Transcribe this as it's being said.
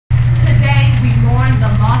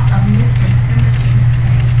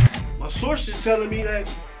My source is telling me that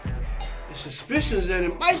the suspicions that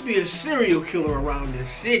it might be a serial killer around this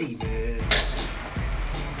city, man.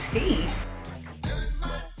 T?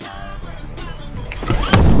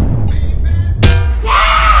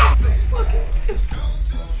 What the fuck is this?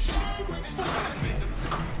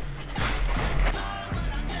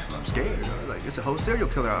 I'm scared. Like, it's a whole serial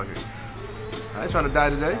killer out here. I ain't trying to die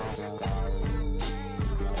today.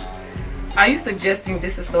 Are you suggesting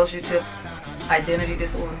dissociative identity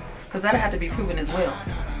disorder? Because that'll have to be proven as well.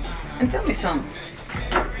 And tell me something.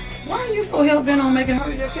 Why are you so hell-bent on making her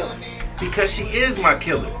your killer? Because she is my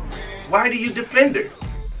killer. Why do you defend her?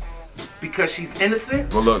 Because she's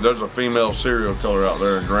innocent? Well, look, there's a female serial killer out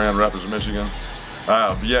there in Grand Rapids, Michigan. I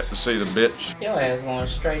have yet to see the bitch. Your ass going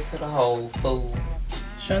straight to the hole, fool.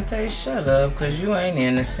 Shantae, shut up, because you ain't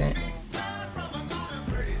innocent.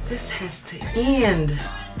 This has to end.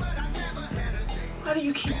 Why do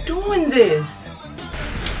you keep doing this?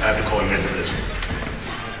 I have to call you into this one.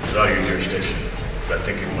 It's out of your jurisdiction, but I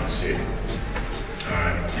think you want to see it. All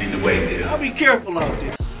right, lead the way, dear. I'll be careful out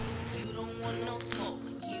there.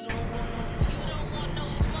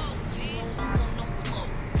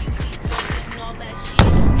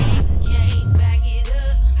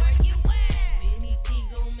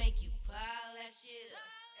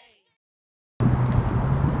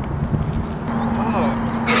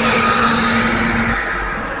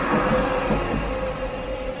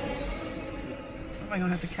 Somebody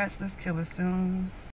gonna have to catch this killer soon.